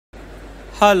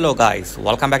Hello guys,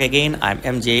 welcome back again. I'm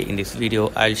MJ. In this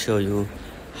video I'll show you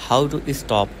how to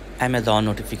stop Amazon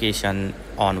notification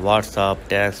on WhatsApp,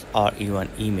 text or even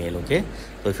email. Okay,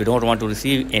 so if you don't want to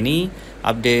receive any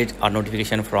update or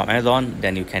notification from Amazon,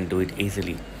 then you can do it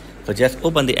easily. So just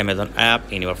open the Amazon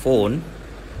app in your phone,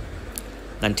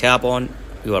 then tap on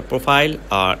your profile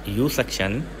or use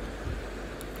section.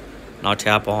 Now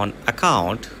tap on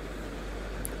account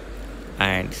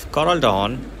and scroll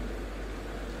down.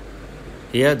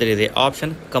 Here there is a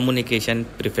option communication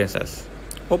preferences.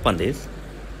 Open this,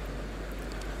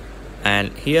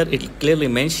 and here it clearly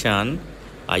mention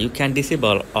you can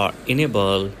disable or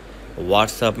enable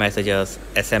WhatsApp messages,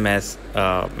 SMS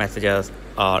messages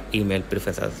or email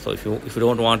preferences. So if you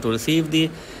don't want to receive the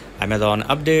Amazon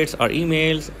updates or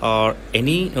emails or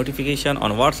any notification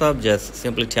on WhatsApp, just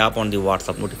simply tap on the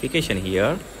WhatsApp notification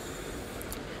here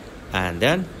and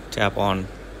then tap on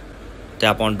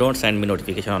don't send me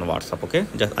notification on WhatsApp. Okay,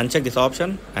 just uncheck this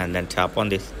option and then tap on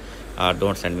this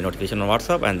don't send me notification on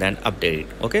WhatsApp and then update it.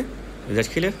 Okay, is that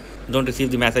clear? Don't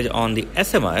receive the message on the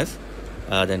SMS,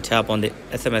 then tap on the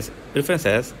SMS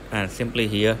preferences and simply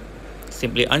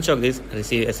uncheck this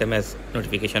receive SMS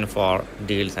notification for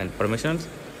deals and permissions.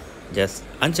 Just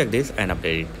uncheck this and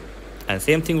update it, and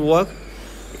same thing will work.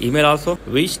 Email also,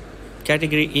 which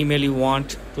category email you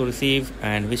want to receive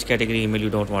and which category email you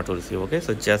don't want to receive. Okay,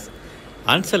 so just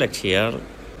unselect here,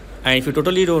 and if you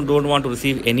totally don't want to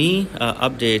receive any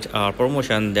update or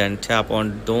promotion, then tap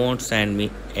on don't send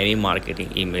me any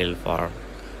marketing email for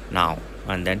now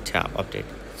and then tap update.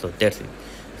 So that's it.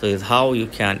 So is how you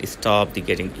can stop the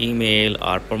getting email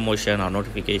or promotion or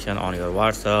notification on your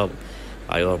WhatsApp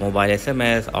or your mobile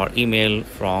SMS or email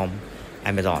from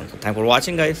Amazon. So thanks for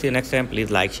watching guys. See you next time.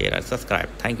 Please like, share and subscribe.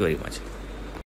 Thank you very much.